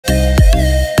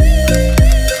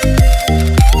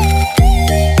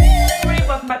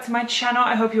to my channel.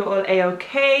 I hope you're all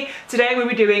a-okay. Today we'll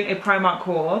be doing a Primark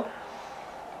haul.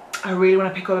 I really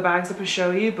want to pick all the bags up and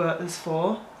show you, but there's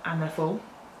 4 and they're full,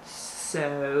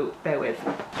 so bear with.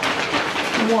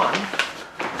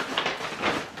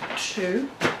 1, 2,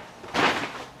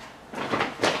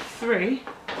 3, 4.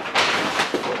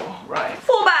 Right,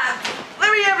 4 bags.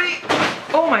 Very heavy.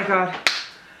 Oh my god.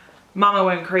 Mama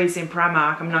went crazy in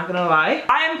Primark, I'm not gonna lie.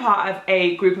 I am part of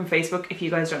a group on Facebook, if you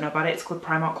guys don't know about it. It's called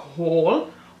Primark Haul.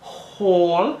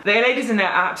 The ladies in there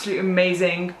are absolutely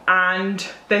amazing, and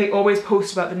they always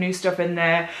post about the new stuff in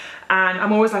there, and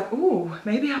I'm always like, ooh,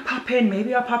 maybe I'll pop in,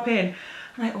 maybe I'll pop in.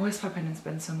 And I always pop in and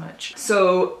spend so much.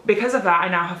 So because of that, I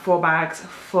now have 4 bags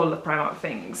full of Primark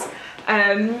things.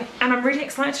 And I'm really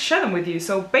excited to share them with you.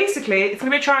 So basically, it's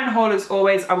gonna be a try and haul as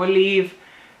always. I will leave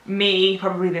me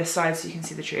probably this side so you can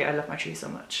see the tree. I love my tree so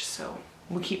much, so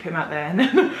we'll keep him out there and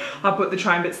then I'll put the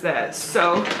trying bits there.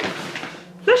 So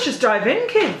let's just dive in,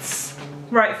 kids.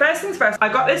 Right, first things first, I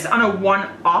got this on a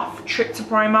one-off trip to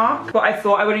Primark, but I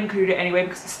thought I would include it anyway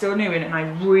because it's still new in it and I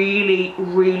really,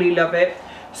 really love it.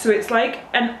 So it's like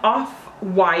an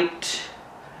off-white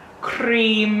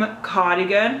cream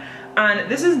cardigan,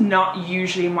 and this is not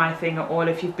usually my thing at all.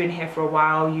 If you've been here for a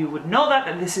while, you would know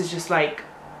that this is just like,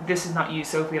 this is not you,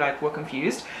 Sophie, like we're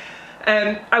confused.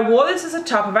 I wore this as a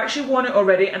top. I've actually worn it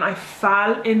already and I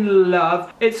fell in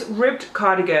love. It's ribbed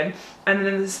cardigan, and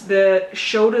then the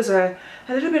shoulders are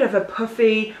a little bit of a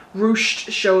puffy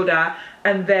ruched shoulder,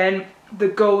 and then the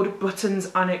gold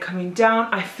buttons on it coming down.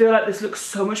 I feel like this looks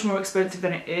so much more expensive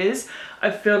than it is. I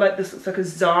feel like this looks like a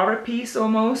Zara piece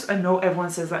almost. I know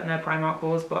everyone says that in their Primark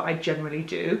hauls, but I generally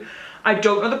do. I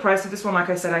don't know the price of this one. Like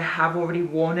I said, I have already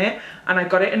worn it and I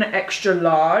got it in an extra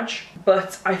large,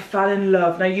 but I fell in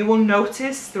love. Now you will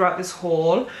notice throughout this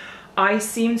haul, I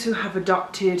seem to have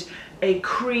adopted a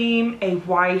cream, a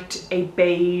white, a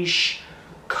beige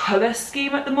color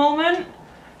scheme at the moment.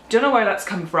 Don't know where that's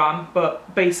come from,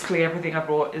 but basically everything I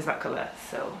brought is that color.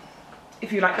 So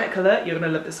if you like that color, you're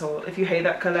gonna love this haul. If you hate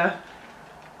that color,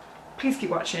 please keep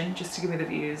watching just to give me the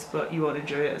views, but you won't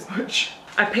enjoy it as much.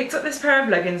 I picked up this pair of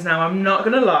leggings now. I'm not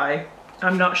gonna lie,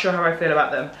 I'm not sure how I feel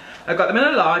about them. I got them in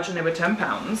a large and they were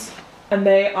 £10, and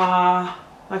they are,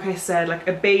 like I said, like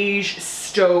a beige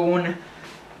stone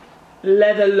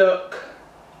leather look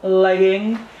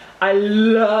legging. I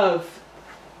love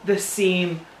the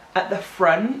seam at the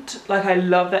front, like I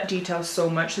love that detail so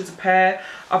much. There's a pair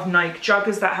of Nike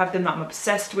joggers that have them that I'm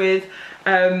obsessed with.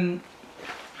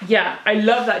 Yeah, I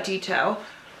love that detail,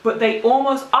 but they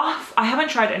almost off, I haven't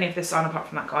tried any of this on apart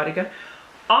from that cardigan,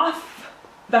 off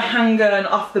the hanger and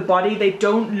off the body, they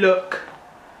don't look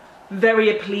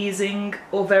very pleasing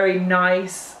or very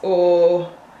nice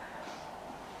or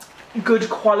good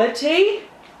quality.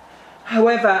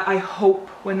 However, I hope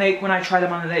when I try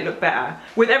them on they look better.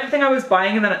 With everything I was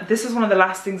buying, and then this was one of the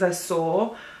last things I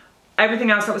saw,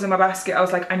 everything else that was in my basket, I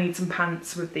was like, I need some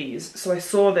pants with these. So I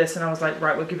saw this and I was like,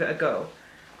 right, we'll give it a go.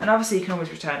 And obviously you can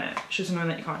always return it. It's just annoying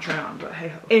that you can't try it on, but hey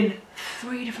ho. In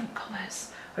 3 different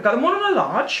colours. I got them all in a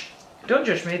large. Don't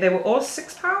judge me, they were all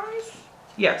 £6.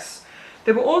 Yes,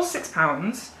 they were all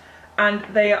 £6. And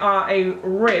they are a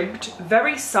ribbed,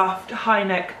 very soft, high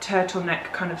neck,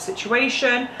 turtleneck kind of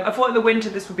situation. I thought in the winter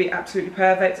this would be absolutely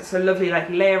perfect. It's a lovely like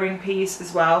layering piece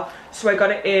as well. So I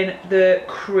got it in the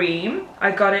cream.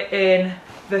 I got it in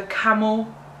the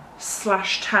camel /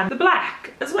 tan, the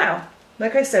black as well.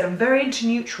 Like I said, I'm very into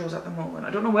neutrals at the moment. I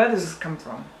don't know where this has come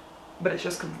from, but it's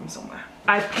just come from somewhere.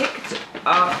 I picked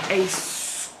up a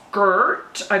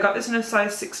skirt. I got this in a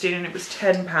size 16 and it was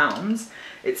 £10.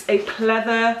 It's a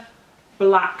pleather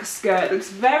black skirt. It looks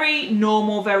very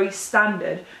normal, very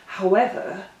standard.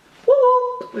 However,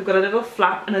 woo, we've got a little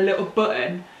flap and a little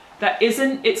button that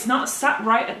it's not sat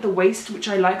right at the waist, which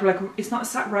I like it's not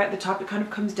sat right at the top. It kind of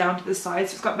comes down to the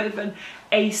sides. So it's got a bit of an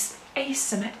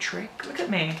asymmetric, look at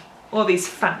me, all these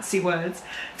fancy words.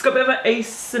 It's got a bit of an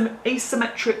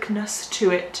asymmetricness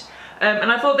to it.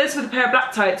 And I thought this with a pair of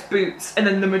black tights, boots, and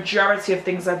then the majority of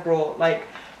things I brought, like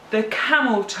the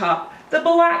camel top, the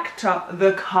black top,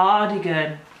 the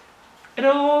cardigan,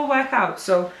 it'll all work out.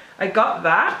 So I got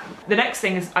that. The next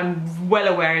thing is, I'm well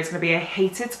aware it's gonna be a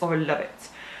hate it or a love it.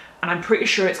 And I'm pretty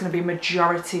sure it's gonna be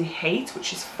majority hate,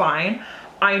 which is fine.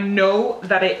 I know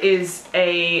that it is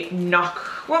a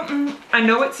knock, well, I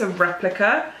know it's a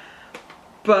replica,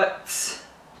 but,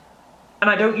 and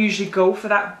I don't usually go for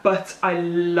that, but I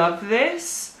love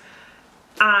this.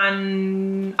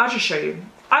 And I'll just show you.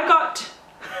 I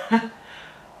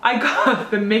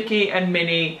got the Mickey and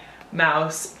Minnie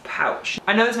Mouse pouch.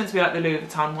 I know it's meant to be like the Louis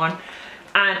Vuitton one.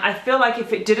 And I feel like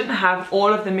if it didn't have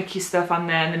all of the Mickey stuff on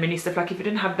there and the Minnie stuff, like if it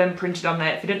didn't have them printed on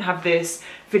there, if it didn't have this,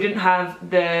 if it didn't have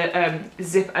the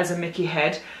zip as a Mickey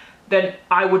head, then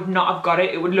I would not have got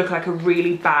it. It would look like a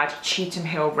really bad Cheetham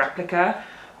Hill replica.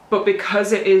 But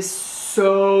because it is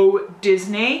so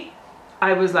Disney,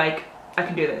 I was like, I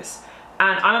can do this.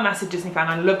 And I'm a massive Disney fan.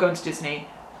 I love going to Disney.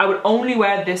 I would only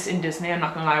wear this in Disney. I'm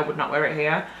not gonna lie, I would not wear it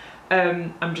here.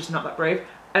 I'm just not that brave.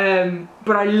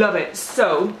 But I love it.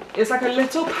 So it's like a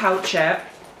little pouchette,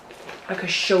 like a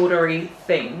shouldery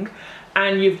thing.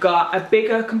 And you've got a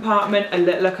bigger compartment, a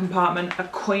littler compartment, a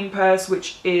coin purse,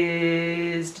 which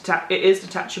is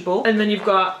detachable. And then you've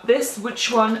got this,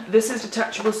 this is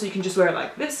detachable, so you can just wear it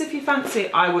like this if you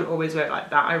fancy. I would always wear it like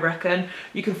that, I reckon.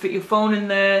 You can fit your phone in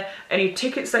there, any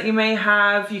tickets that you may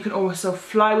have. You can also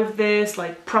fly with this,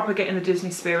 like proper get in the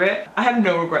Disney spirit. I have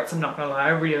no regrets, I'm not gonna lie, I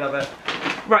really love it.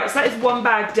 Right, so that is one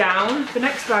bag down. The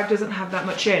next bag doesn't have that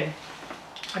much in.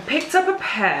 I picked up a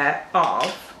pair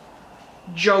of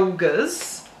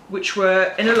joggers, which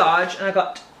were in a large,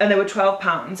 and they were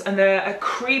 £12, and they're a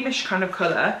creamish kind of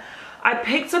colour. I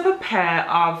picked up a pair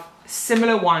of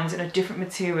similar ones in a different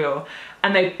material,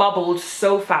 and they bubbled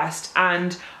so fast.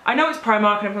 And I know it's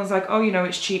Primark and everyone's like, oh, you know,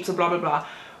 it's cheap, so blah blah blah,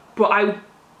 but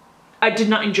I did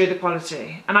not enjoy the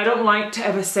quality. And I don't like to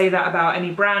ever say that about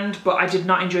any brand, but I did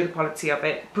not enjoy the quality of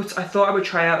it. But I thought I would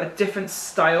try out a different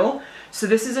style. So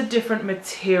this is a different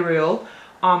material,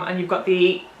 and you've got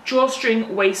the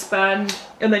drawstring waistband,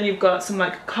 and then you've got some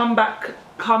like combat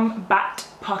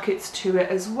pockets to it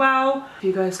as well, if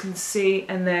you guys can see.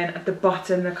 And then at the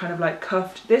bottom they're kind of like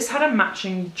cuffed. This had a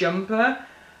matching jumper,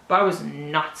 but I was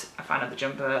not a fan of the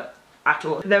jumper at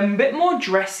all. They're a bit more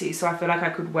dressy, so I feel like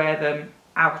I could wear them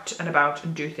out and about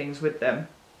and do things with them.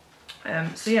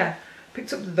 So yeah,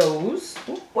 picked up those.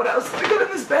 Ooh, what else have I got in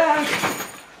this bag?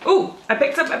 Oh, I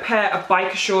picked up a pair of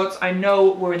biker shorts. I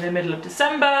know we're in the middle of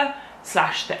December /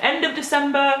 the end of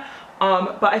December,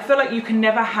 but I feel like you can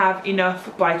never have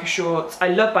enough biker shorts. I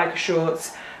love biker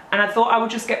shorts, and I thought I would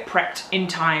just get prepped in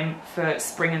time for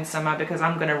spring and summer, because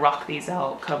I'm gonna rock these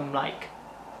out come like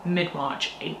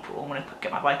mid-March, April, when I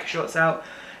get my biker shorts out.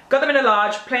 Got them in a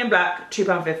large, plain black,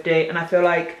 £2.50, and I feel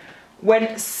like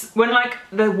when like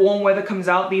the warm weather comes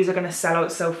out, these are gonna sell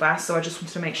out so fast, so I just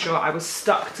wanted to make sure I was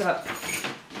stocked up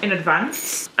in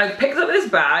advance. I picked up this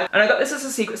bag, and I got this as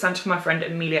a Secret Santa for my friend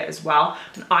Amelia as well,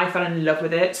 and I fell in love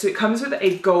with it. So it comes with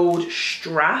a gold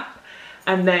strap,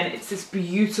 and then it's this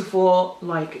beautiful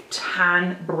like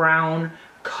tan brown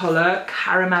color,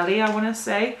 caramelly I want to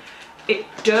say. It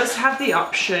does have the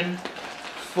option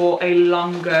for a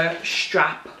longer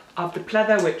strap of the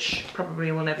pleather, which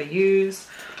probably will never use.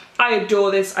 I adore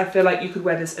this. I feel like you could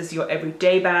wear this as your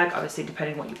everyday bag, obviously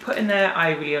depending what you put in there. I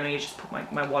really only just put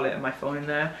my wallet and my phone in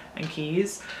there and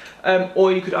keys.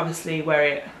 Or you could obviously wear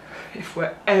it if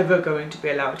we're ever going to be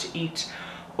allowed to eat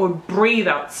or breathe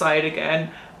outside again.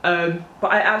 But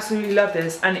I absolutely love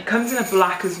this, and it comes in a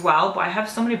black as well, but I have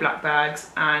so many black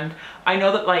bags, and I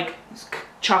know that like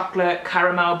chocolate,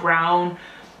 caramel, brown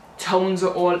tones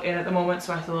are all in at the moment,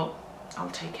 so I thought I'll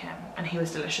take him, and he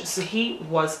was delicious. So he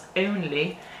was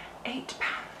only £8.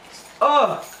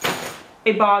 Oh,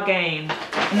 a bargain.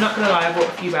 I'm not gonna lie, I bought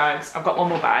a few bags. I've got one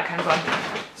more bag, hang on.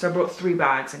 So I brought 3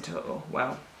 bags in total.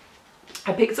 Well,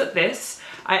 I picked up this.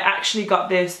 I actually got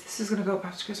this is gonna go up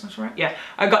after Christmas, right? Yeah,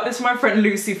 I got this for my friend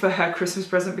Lucy for her Christmas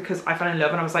present, because I fell in love,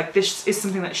 and I was like, this is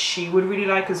something that she would really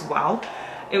like as well.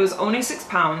 It was only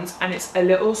 £6, and it's a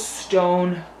little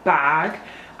stone bag,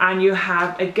 and you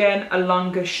have, again, a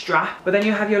longer strap, but then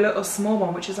you have your little small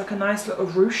one, which is like a nice little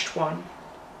ruched one.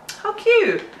 How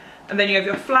cute! And then you have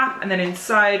your flap, and then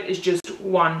inside is just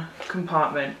one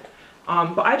compartment.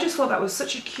 But I just thought that was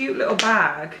such a cute little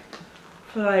bag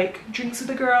for like drinks with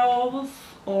the girls,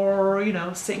 or you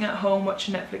know, sitting at home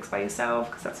watching Netflix by yourself,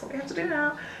 because that's what we have to do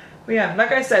now. But yeah,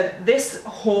 like I said, this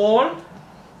haul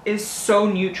is so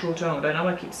neutral toned. I know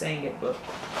I keep saying it, but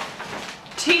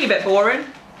teeny bit boring.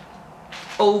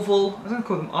 Oval, I was gonna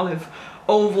call them olive,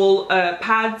 oval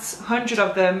pads, 100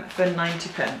 of them for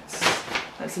 90p.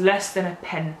 That's less than a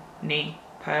penny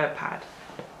per pad.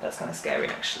 That's kind of scary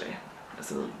actually. That's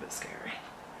a little bit scary.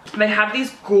 They have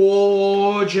these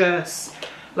gorgeous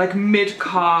like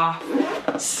mid-calf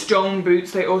stone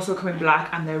boots. They also come in black,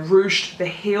 and they're ruched. The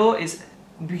heel is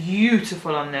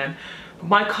beautiful on them. But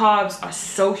my calves are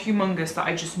so humongous that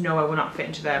I just know I will not fit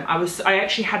into them. I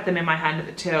actually had them in my hand at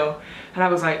the till, and I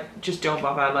was like, just don't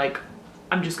bother, like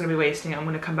I'm just gonna be wasting it. I'm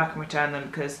gonna come back and return them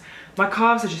because my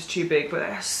calves are just too big, but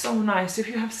they're so nice. If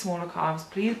you have smaller calves,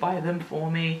 please buy them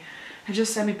for me.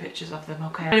 Just send me pictures of them,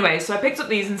 okay? Anyway, so I picked up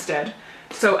these instead.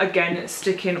 So again,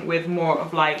 sticking with more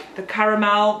of like the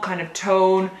caramel kind of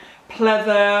tone,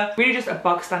 pleather, really just a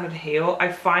bog standard heel.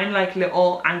 I find like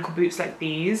little ankle boots like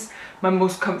these, my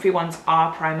most comfy ones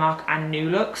are Primark and New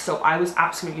Look, so I was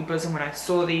absolutely buzzing when I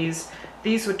saw these.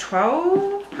 These were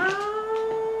 £12,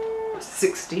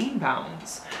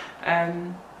 £16.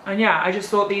 And yeah, I just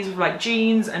thought these were like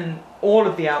jeans, and all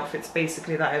of the outfits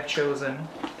basically that I've chosen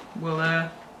will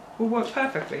work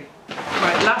perfectly.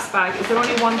 Right, last bag. Is there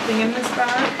only one thing in this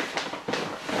bag?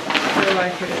 I feel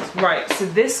like it is. Right, so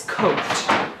this coat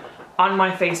on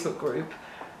my Facebook group,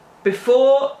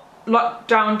 before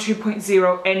lockdown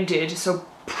 2.0 ended, so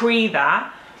pre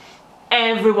that,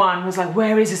 everyone was like,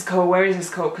 where is this coat? Where is this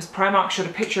coat? Because Primark showed a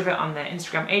picture of it on their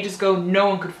Instagram ages ago. No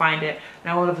one could find it.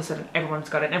 Now all of a sudden everyone's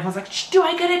got it. And everyone's like, do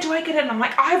I get it? Do I get it? And I'm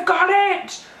like, I've got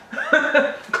it!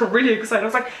 I got really excited. I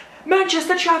was like,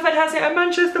 Manchester Trafford has it and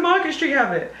Manchester Market Street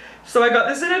have it. So I got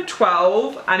this in a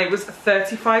 12 and it was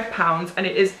 £35, and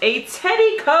it is a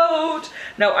teddy coat.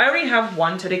 Now I only have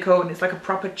one teddy coat and it's like a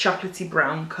proper chocolatey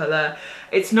brown colour.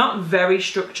 It's not very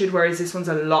structured, whereas this one's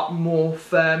a lot more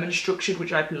firm and structured,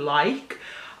 which I like.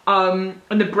 And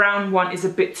the brown one is a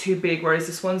bit too big, whereas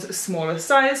this one's a smaller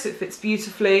size, so it fits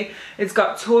beautifully. It's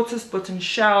got tortoise button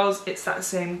shells. It's that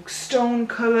same stone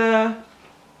colour.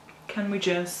 Can we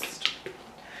just...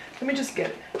 Let me just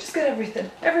get everything.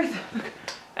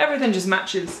 Everything just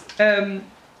matches. And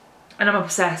I'm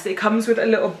obsessed. It comes with a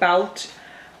little belt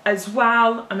as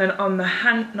well, and then on the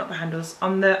not the handles,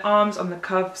 on the arms, on the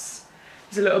cuffs,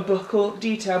 there's a little buckle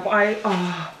detail. But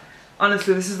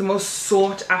honestly, this is the most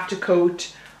sought after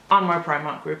coat on my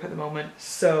Primark group at the moment,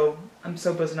 so I'm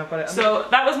so buzzing I've got it. So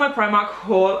that was my Primark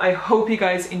haul. I hope you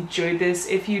guys enjoyed this.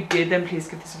 If you did, then please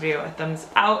give this video a thumbs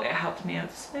out. It helped me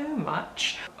out so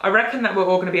much. I reckon that we're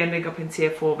all going to be ending up in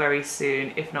tier 4 very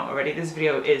soon, if not already. This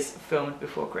video is filmed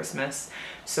before Christmas,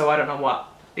 so I don't know what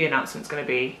the announcement's going to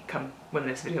be come when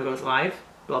this video goes live,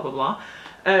 blah blah blah.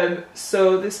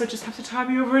 So this will just have to tie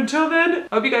me over until then.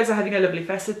 I hope you guys are having a lovely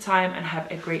festive time and have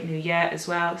a great new year as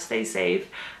well. Stay safe,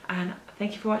 and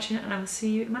thank you for watching, and I will see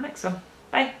you in my next one.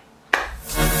 Bye.